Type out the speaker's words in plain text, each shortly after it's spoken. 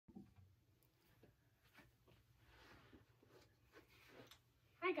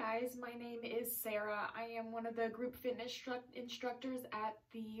guys, my name is Sarah. I am one of the group fitness instructors at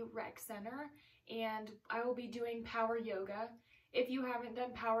the rec center, and I will be doing power yoga. If you haven't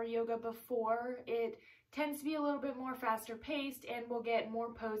done power yoga before, it tends to be a little bit more faster paced and will get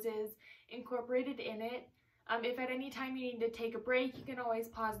more poses incorporated in it. If at any time you need to take a break, you can always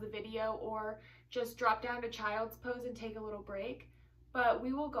pause the video or just drop down to child's pose and take a little break. But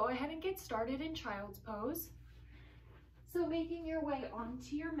we will go ahead and get started in child's pose. So making your way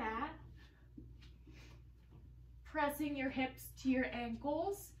onto your mat, pressing your hips to your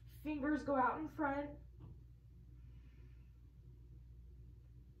ankles, fingers go out in front.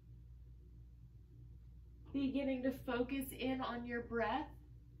 Beginning to focus in on your breath.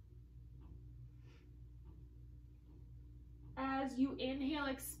 As you inhale,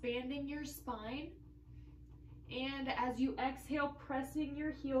 expanding your spine. And as you exhale, pressing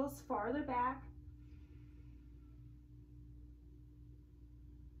your heels farther back.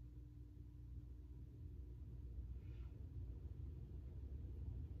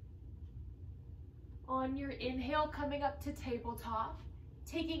 On your inhale, coming up to tabletop,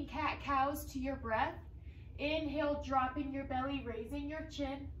 taking cat-cows to your breath. Inhale, dropping your belly, raising your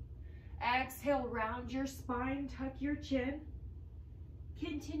chin. Exhale, round your spine, tuck your chin.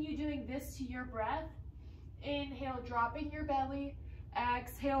 Continue doing this to your breath. Inhale, dropping your belly.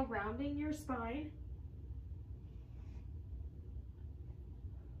 Exhale, rounding your spine.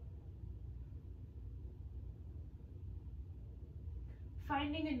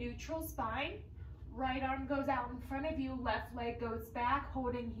 Finding a neutral spine. Right arm goes out in front of you, left leg goes back,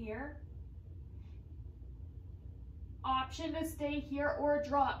 holding here. Option to stay here or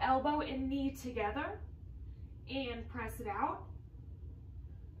draw elbow and knee together and press it out.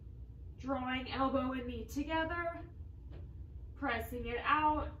 Drawing elbow and knee together, pressing it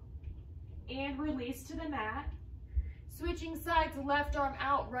out, and release to the mat. Switching sides, left arm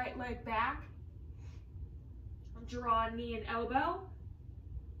out, right leg back. Draw knee and elbow,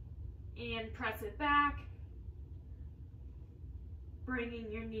 and press it back.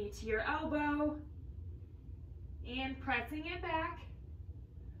 Bringing your knee to your elbow, and pressing it back.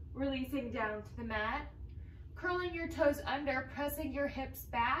 Releasing down to the mat. Curling your toes under, pressing your hips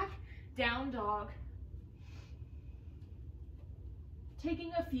back. Down dog.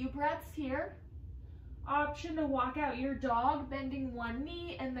 Taking a few breaths here. Option to walk out your dog, bending one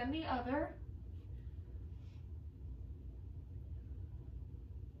knee and then the other.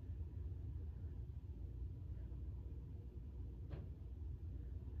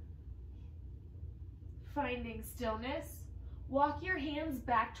 Finding stillness. Walk your hands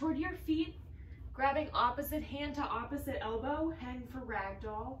back toward your feet, grabbing opposite hand to opposite elbow, hang for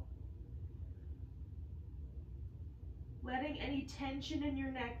ragdoll. Letting any tension in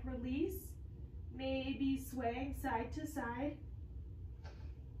your neck release, maybe swaying side to side.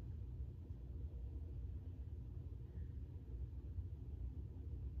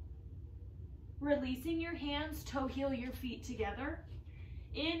 Releasing your hands, toe heel your feet together.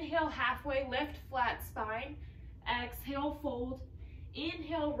 Inhale, halfway lift, flat spine. Exhale, fold.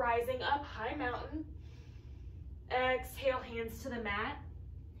 Inhale, rising up, high mountain. Exhale, hands to the mat.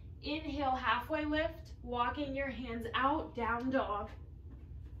 Inhale, halfway lift, walking your hands out, down dog.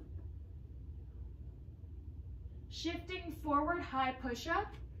 Shifting forward, high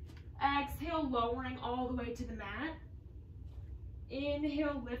push-up. Exhale, lowering all the way to the mat.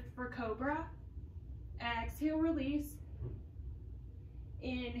 Inhale, lift for cobra. Exhale, release.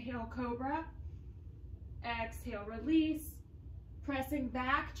 Inhale, cobra. Exhale, release. Pressing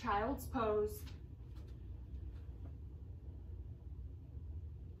back, child's pose.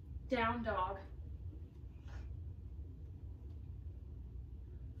 Down dog.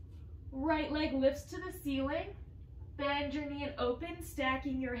 Right leg lifts to the ceiling. Bend your knee and open,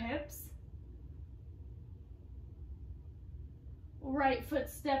 stacking your hips. Right foot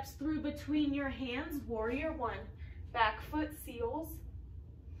steps through between your hands, warrior one. Back foot seals.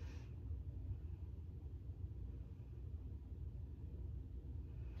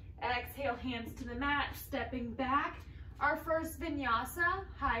 Exhale, hands to the mat, stepping back. Our first vinyasa,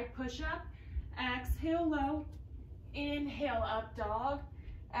 high push-up. Exhale, low. Inhale, up dog.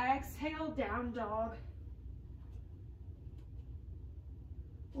 Exhale, down dog.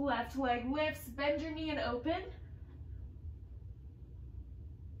 Left leg lifts, bend your knee and open.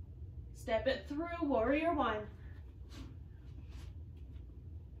 Step it through, warrior one.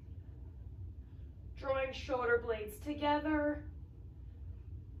 Drawing shoulder blades together.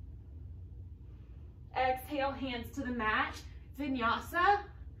 Exhale, hands to the mat. Vinyasa,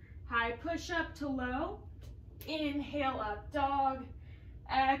 high push-up to low. Inhale, up dog.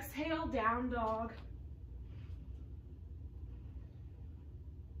 Exhale, down dog.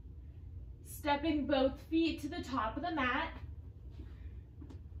 Stepping both feet to the top of the mat.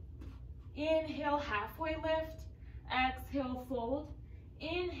 Inhale, halfway lift. Exhale, fold.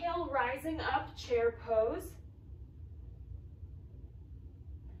 Inhale, rising up, chair pose.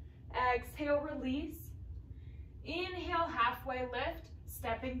 Exhale, release. Inhale, halfway lift.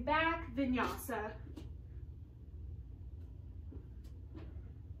 Stepping back, vinyasa.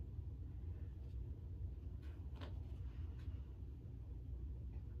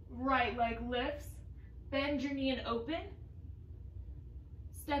 Right leg lifts. Bend your knee and open.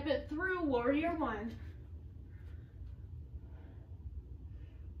 Step it through, warrior one.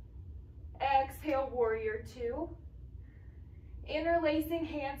 Exhale, warrior two. Interlacing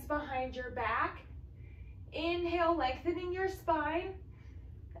hands behind your back. Inhale, lengthening your spine.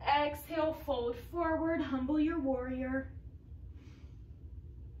 Exhale, fold forward, humble your warrior.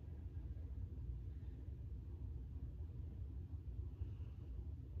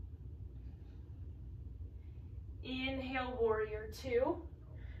 Inhale, warrior two.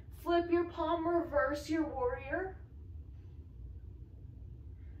 Flip your palm, reverse your warrior.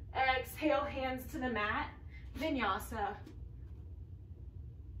 Exhale, hands to the mat, vinyasa.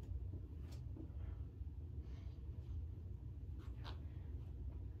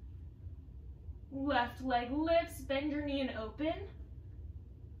 Left leg lifts, bend your knee and open.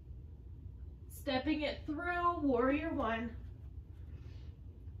 Stepping it through, warrior one.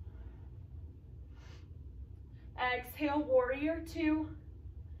 Exhale, warrior two.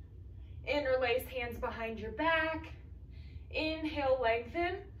 Interlace hands behind your back. Inhale,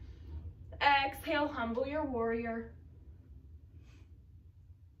 lengthen. Exhale, humble your warrior.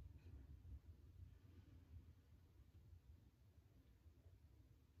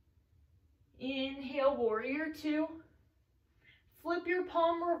 Inhale, warrior two. Flip your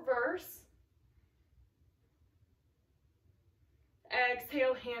palm, reverse.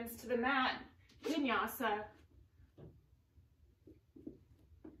 Exhale, hands to the mat, vinyasa.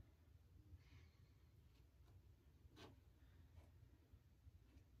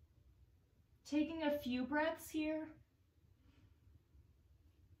 Taking a few breaths here.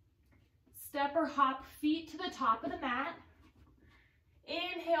 Step or hop feet to the top of the mat.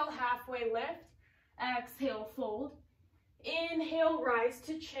 Inhale, halfway lift. Exhale, fold. Inhale, rise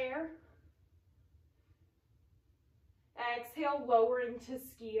to chair. Exhale, lowering to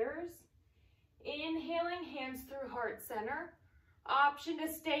skiers. Inhaling, hands through heart center. Option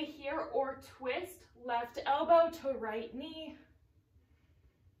to stay here or twist. Left elbow to right knee.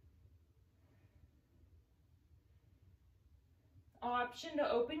 Option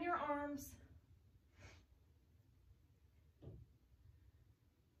to open your arms.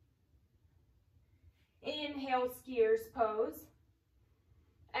 Inhale, skiers pose.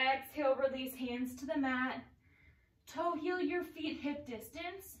 Exhale, release hands to the mat. Toe heel your feet hip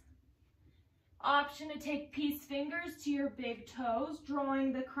distance. Option to take peace fingers to your big toes,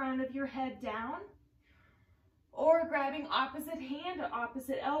 drawing the crown of your head down. Or grabbing opposite hand to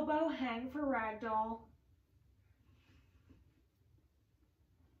opposite elbow, hang for ragdoll.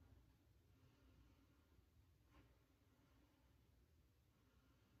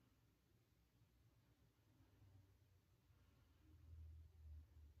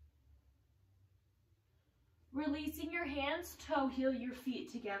 Releasing your hands, toe heel your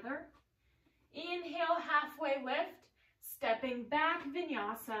feet together. Inhale, halfway lift, stepping back,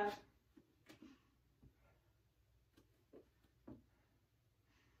 vinyasa.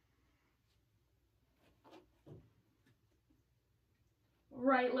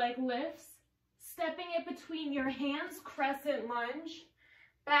 Right leg lifts, stepping it between your hands, crescent lunge.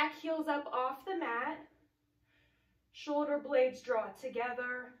 Back heels up off the mat. Shoulder blades draw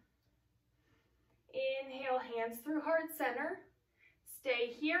together. Inhale, hands through heart center. Stay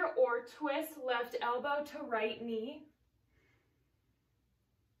here or twist left elbow to right knee.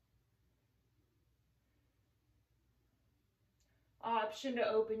 Option to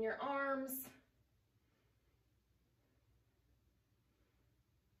open your arms.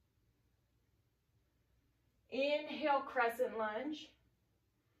 Inhale, crescent lunge.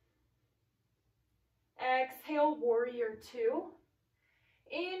 Exhale, warrior two.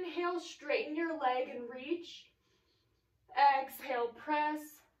 Inhale, straighten your leg and reach. Exhale, press.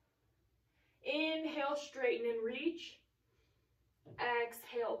 Inhale, straighten and reach.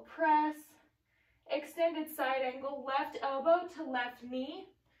 Exhale, press. Extended side angle, left elbow to left knee.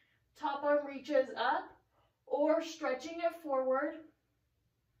 Top arm reaches up or stretching it forward.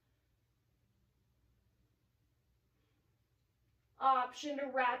 Option to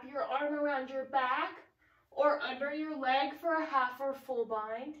wrap your arm around your back or under your leg for a half or full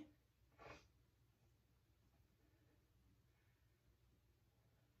bind.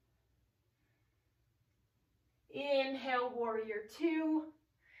 Inhale, warrior two.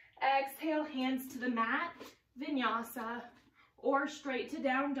 Exhale, hands to the mat, vinyasa, or straight to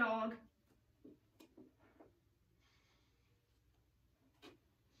down dog.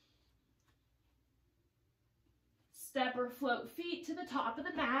 Step or float feet to the top of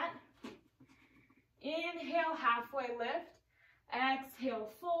the mat. Inhale, halfway lift. Exhale,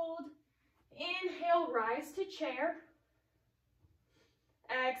 fold. Inhale, rise to chair.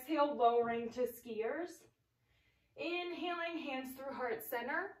 Exhale, lowering to skiers. Inhaling, hands through heart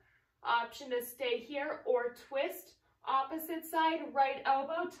center. Option to stay here or twist. Opposite side, right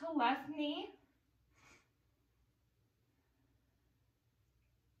elbow to left knee.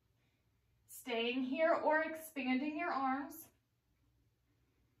 Staying here or expanding your arms.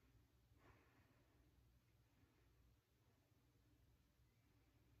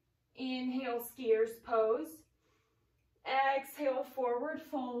 Inhale, skiers pose. Exhale, forward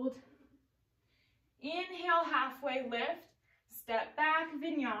fold. Inhale, halfway lift. Step back,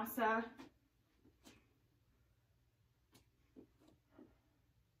 vinyasa.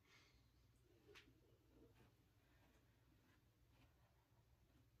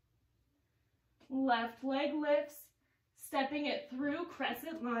 Left leg lifts, stepping it through,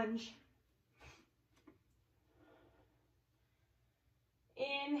 crescent lunge.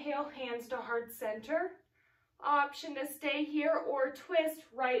 Inhale, hands to heart center. Option to stay here or twist,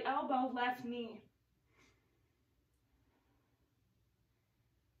 right elbow, left knee.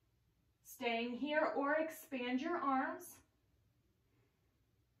 Staying here or expand your arms.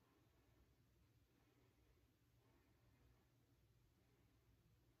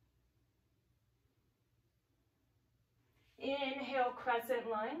 Inhale, crescent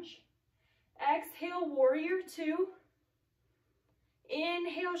lunge. Exhale, warrior two.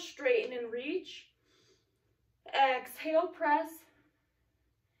 Inhale, straighten and reach. Exhale, press.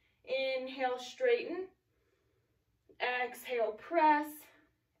 Inhale, straighten. Exhale, press.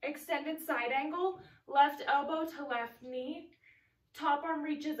 Extended side angle, left elbow to left knee. Top arm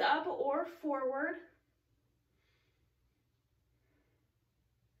reaches up or forward.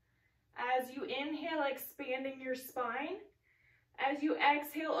 As you inhale, expanding your spine. As you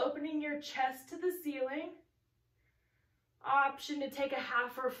exhale, opening your chest to the ceiling. Option to take a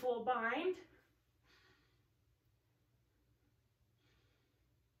half or full bind.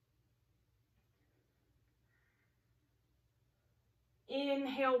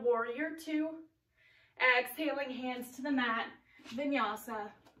 Inhale, warrior two. Exhaling, hands to the mat,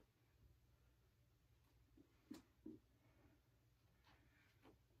 vinyasa.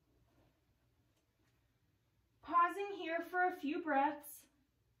 Pausing here for a few breaths.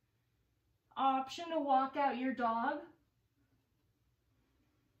 Option to walk out your dog.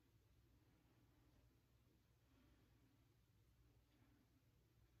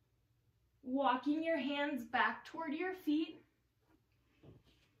 Walking your hands back toward your feet.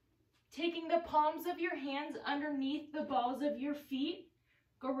 Taking the palms of your hands underneath the balls of your feet,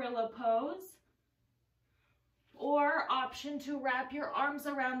 gorilla pose. Or option to wrap your arms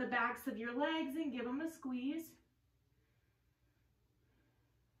around the backs of your legs and give them a squeeze.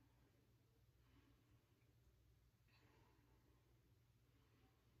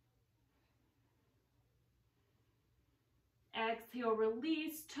 Exhale,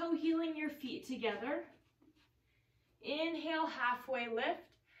 release, toe heeling your feet together. Inhale, halfway lift.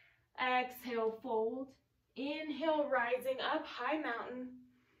 Exhale, fold. Inhale, rising up, high mountain.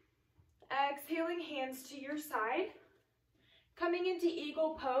 Exhaling, hands to your side. Coming into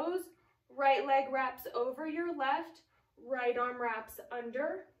eagle pose, right leg wraps over your left, right arm wraps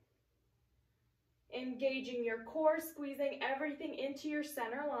under. Engaging your core, squeezing everything into your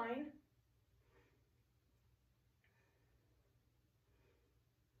center line.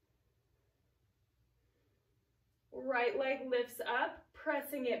 Right leg lifts up,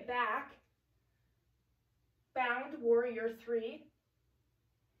 pressing it back. Bound, warrior three.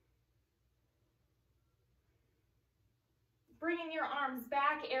 Bringing your arms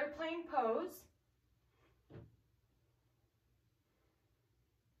back, airplane pose.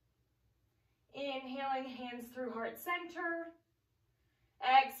 Inhaling, hands through heart center.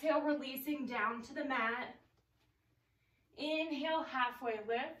 Exhale, releasing down to the mat. Inhale, halfway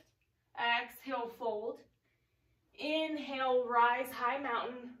lift. Exhale, fold. Inhale, rise, high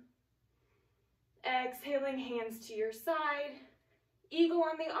mountain. Exhaling, hands to your side. Eagle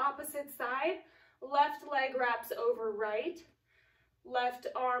on the opposite side. Left leg wraps over right. Left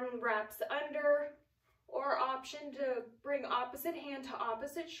arm wraps under. Or option to bring opposite hand to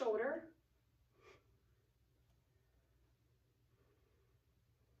opposite shoulder.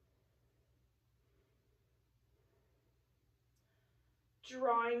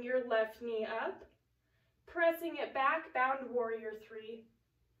 Drawing your left knee up. Pressing it back, bound warrior 3.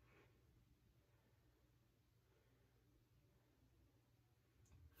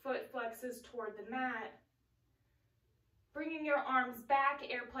 Foot flexes toward the mat. Bringing your arms back,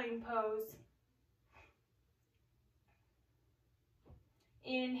 airplane pose.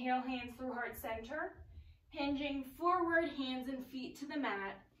 Inhale, hands through heart center. Hinging forward, hands and feet to the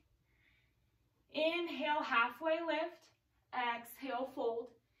mat. Inhale, halfway lift. Exhale, fold.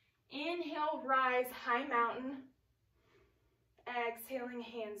 Inhale, rise, high mountain. Exhaling,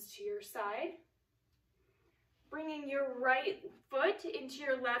 hands to your side. Bringing your right foot into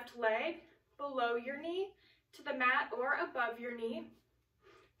your left leg, below your knee, to the mat or above your knee.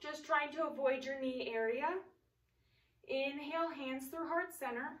 Just trying to avoid your knee area. Inhale, hands through heart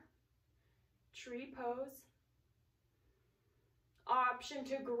center. Tree pose. Option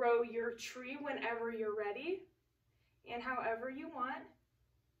to grow your tree whenever you're ready and however you want.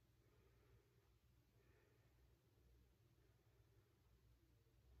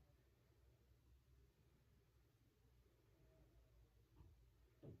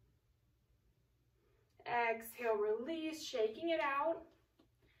 Exhale, release, shaking it out.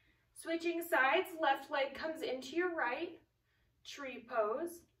 Switching sides, left leg comes into your right, tree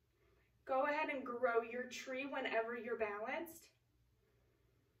pose. Go ahead and grow your tree whenever you're balanced.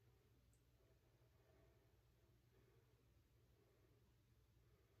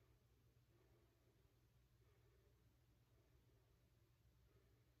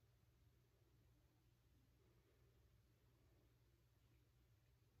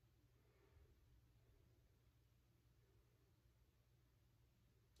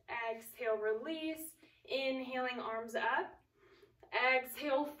 Exhale, release. Inhaling, arms up.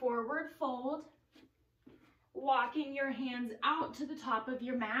 Exhale, forward fold. Walking your hands out to the top of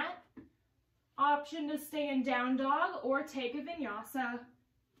your mat. Option to stay in down dog or take a vinyasa.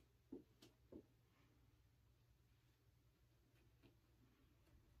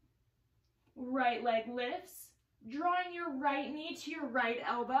 Right leg lifts. Drawing your right knee to your right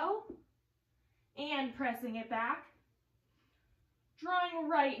elbow and pressing it back. Drawing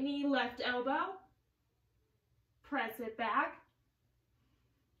right knee, left elbow. Press it back.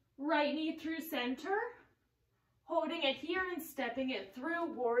 Right knee through center. Holding it here and stepping it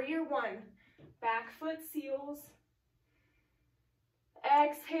through, warrior 1. Back foot seals.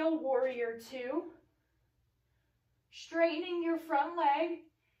 Exhale, warrior 2. Straightening your front leg.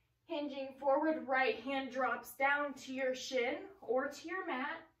 Hinging forward, right hand drops down to your shin or to your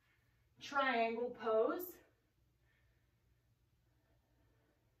mat. Triangle pose.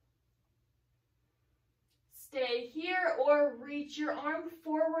 Stay here or reach your arm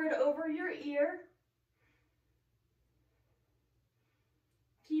forward over your ear.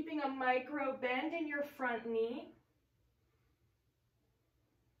 Keeping a micro bend in your front knee.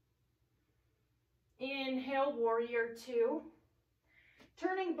 Inhale, warrior 2.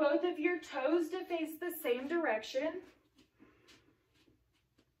 Turning both of your toes to face the same direction.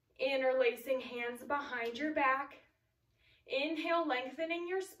 Interlacing hands behind your back. Inhale, lengthening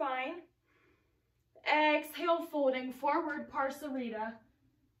your spine. Exhale, folding forward, Parsarita.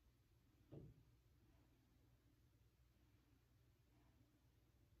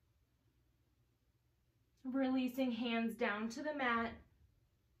 Releasing hands down to the mat.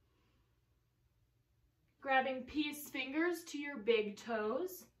 Grabbing peace fingers to your big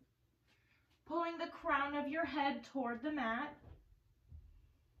toes. Pulling the crown of your head toward the mat.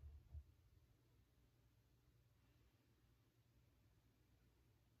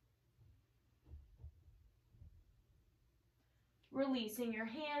 Releasing your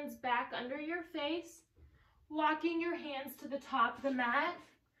hands back under your face, walking your hands to the top of the mat,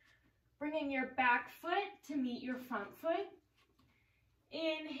 bringing your back foot to meet your front foot.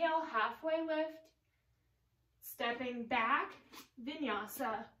 Inhale, halfway lift, stepping back,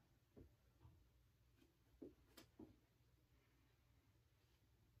 vinyasa.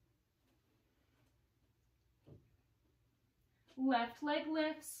 Left leg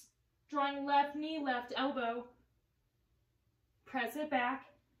lifts, drawing left knee, left elbow. Press it back.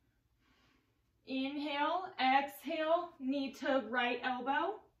 Inhale, exhale, knee to right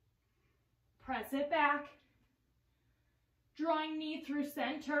elbow. Press it back. Drawing knee through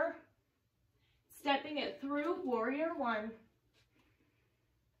center. Stepping it through, warrior 1.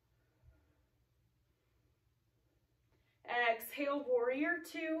 Exhale, warrior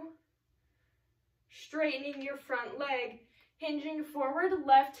 2. Straightening your front leg. Hinging forward,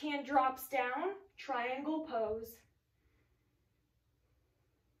 left hand drops down, triangle pose.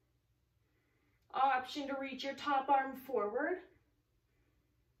 Option to reach your top arm forward.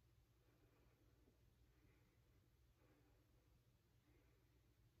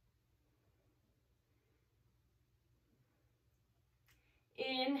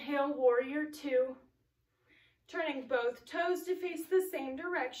 Inhale, warrior two. Turning both toes to face the same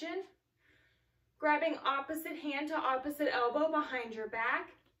direction. Grabbing opposite hand to opposite elbow behind your back.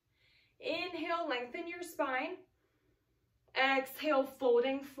 Inhale, lengthen your spine. Exhale,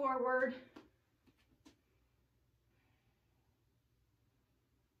 folding forward.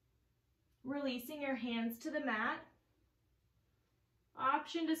 Releasing your hands to the mat.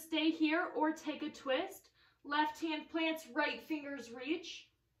 Option to stay here or take a twist. Left hand plants, right fingers reach.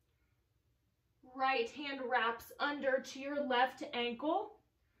 Right hand wraps under to your left ankle.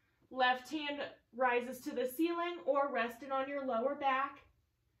 Left hand rises to the ceiling or rested on your lower back.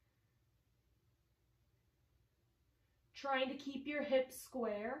 Trying to keep your hips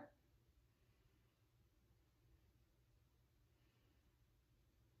square.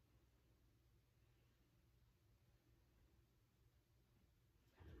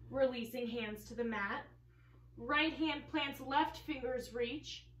 Releasing hands to the mat. Right hand plants, left fingers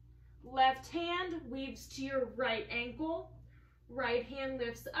reach. Left hand weaves to your right ankle. Right hand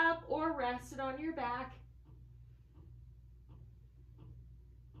lifts up or rested on your back.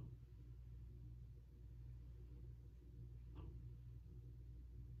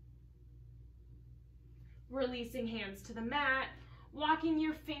 Releasing hands to the mat. Walking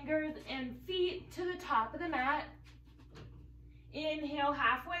your fingers and feet to the top of the mat. Inhale,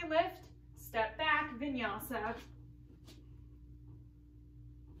 halfway lift. Step back, vinyasa.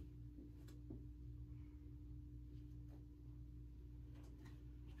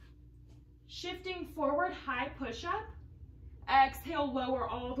 Shifting forward, high push-up. Exhale, lower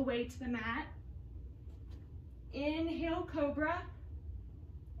all the way to the mat. Inhale, cobra.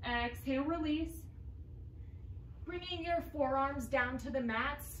 Exhale, release. Bringing your forearms down to the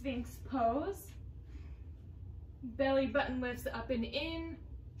mat, Sphinx pose. Belly button lifts up and in.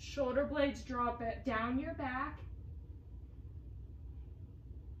 Shoulder blades drop it down your back.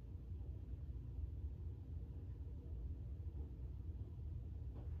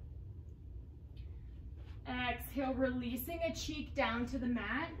 Exhale, releasing a cheek down to the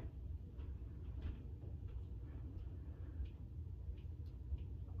mat.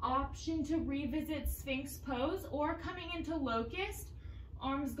 Option to revisit Sphinx pose or coming into locust.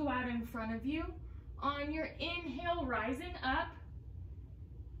 Arms go out in front of you. On your inhale, rising up.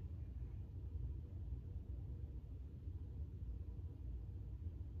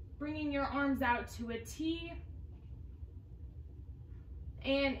 Bringing your arms out to a T.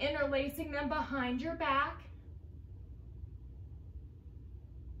 And interlacing them behind your back.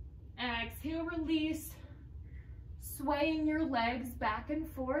 Exhale, release. Swaying your legs back and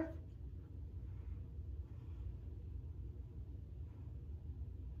forth.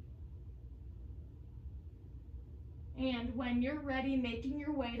 And when you're ready, making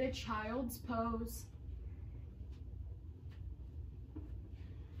your way to child's pose.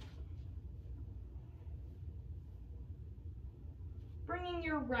 Bringing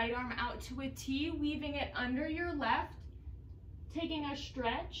your right arm out to a T, weaving it under your left, taking a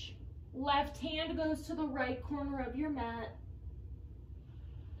stretch. Left hand goes to the right corner of your mat.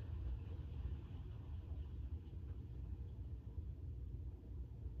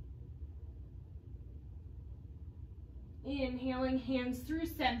 Inhaling, hands through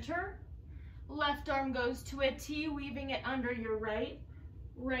center. Left arm goes to a T, weaving it under your right.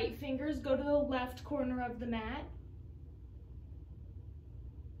 Right fingers go to the left corner of the mat.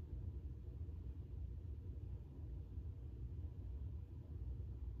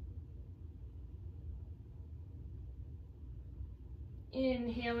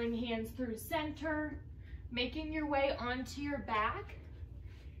 Inhaling, hands through center, making your way onto your back.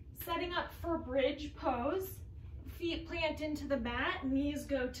 Setting up for bridge pose. Feet plant into the mat, knees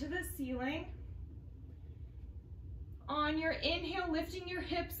go to the ceiling. On your inhale, lifting your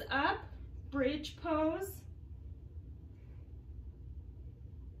hips up, bridge pose.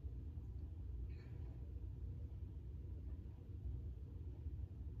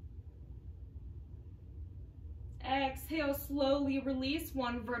 Exhale, slowly release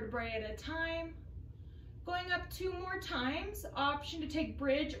one vertebrae at a time. Going up 2 more times, option to take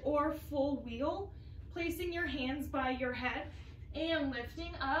bridge or full wheel. Placing your hands by your head and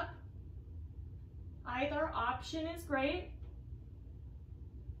lifting up. Either option is great.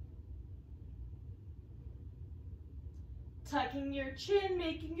 Tucking your chin,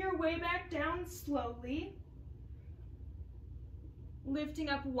 making your way back down slowly. Lifting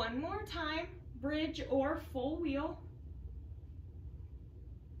up 1 more time, bridge or full wheel.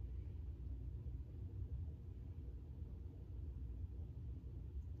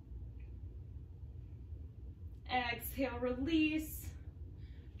 Exhale, release.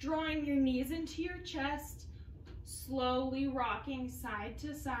 Drawing your knees into your chest. Slowly rocking side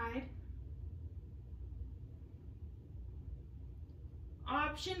to side.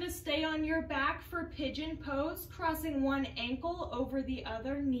 Option to stay on your back for pigeon pose, crossing one ankle over the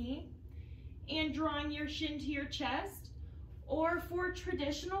other knee and drawing your shin to your chest. Or for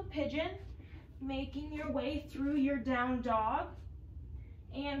traditional pigeon, making your way through your down dog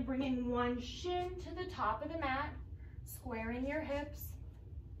and bringing one shin to the top of the mat, squaring your hips.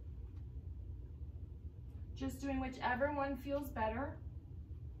 Just doing whichever one feels better.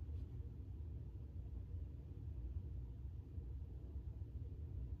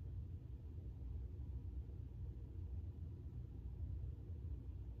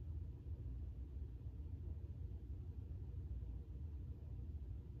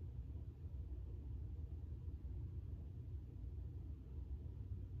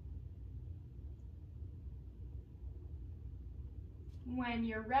 When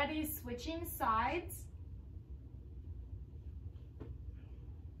you're ready, switching sides.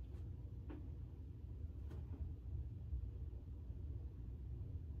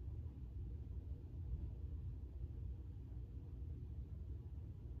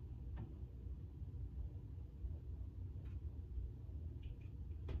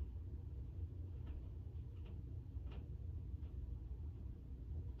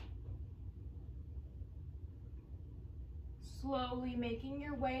 Slowly making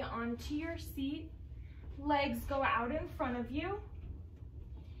your way onto your seat. Legs go out in front of you.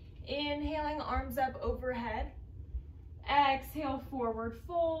 Inhaling, arms up overhead. Exhale, forward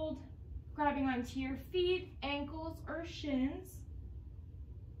fold. Grabbing onto your feet, ankles or shins.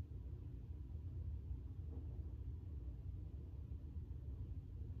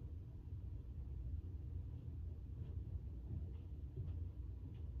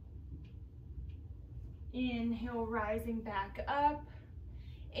 Inhale, rising back up.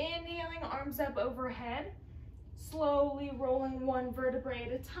 Inhaling, arms up overhead. Slowly rolling one vertebrae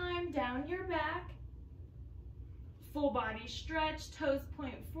at a time down your back. Full body stretch, toes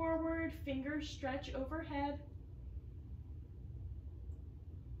point forward, fingers stretch overhead.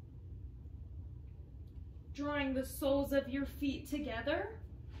 Drawing the soles of your feet together.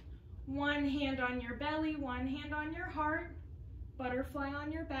 One hand on your belly, one hand on your heart. Butterfly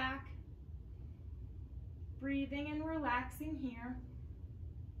on your back. Breathing and relaxing here.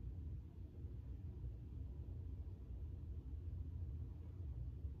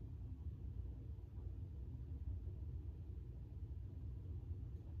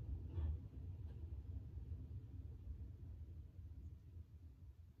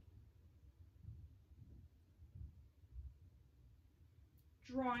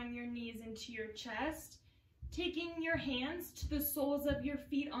 Drawing your knees into your chest, taking your hands to the soles of your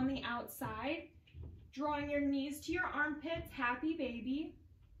feet on the outside, drawing your knees to your armpits, happy baby.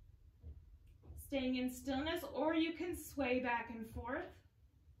 Staying in stillness, or you can sway back and forth.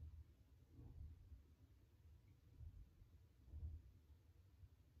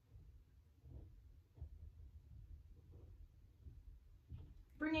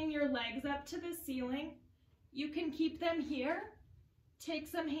 Bringing your legs up to the ceiling. You can keep them here. Take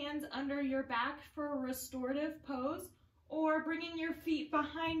some hands under your back for a restorative pose, or bringing your feet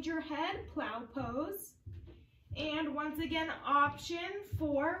behind your head, plow pose. And once again, option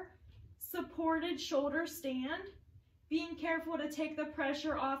for supported shoulder stand, being careful to take the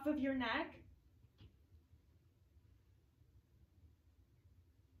pressure off of your neck.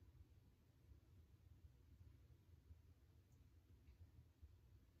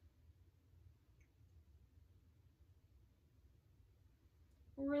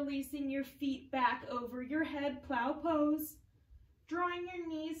 Releasing your feet back over your head, plow pose. Drawing your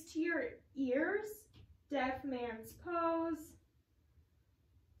knees to your ears, deaf man's pose.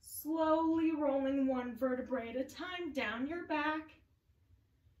 Slowly rolling one vertebrae at a time down your back.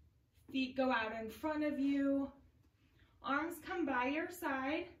 Feet go out in front of you. Arms come by your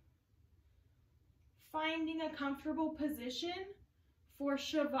side. Finding a comfortable position for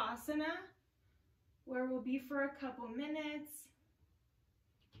Shavasana, where we'll be for a couple minutes.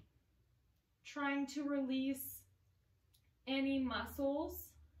 Trying to release any muscles,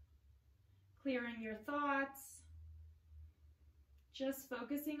 clearing your thoughts, just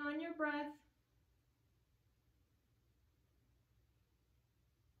focusing on your breath.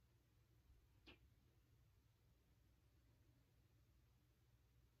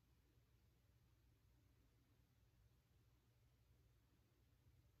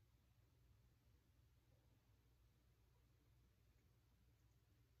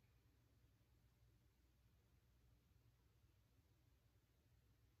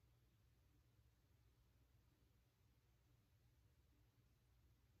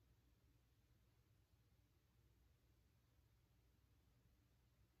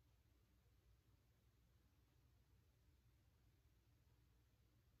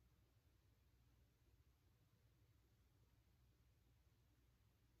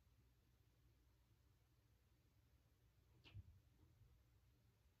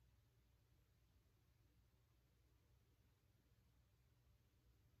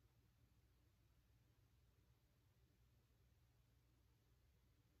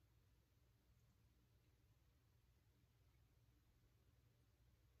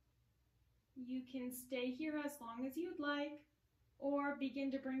 You can stay here as long as you'd like, or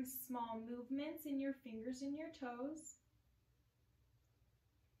begin to bring small movements in your fingers and your toes.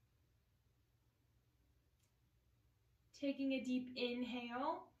 Taking a deep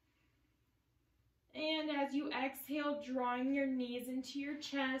inhale, and as you exhale, drawing your knees into your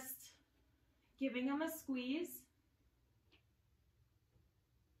chest, giving them a squeeze.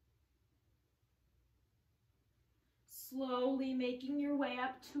 Slowly making your way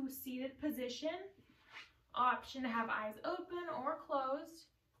up to seated position. Option to have eyes open or closed.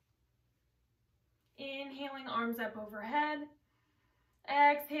 Inhaling, arms up overhead.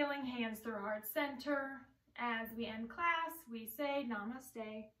 Exhaling, hands through heart center. As we end class, we say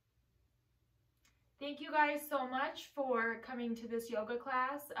namaste. Thank you guys so much for coming to this yoga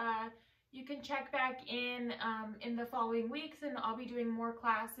class. You can check back in the following weeks, and I'll be doing more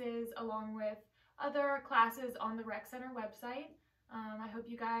classes along with other classes on the Rec Center website. I hope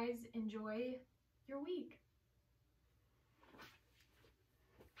you guys enjoy your week.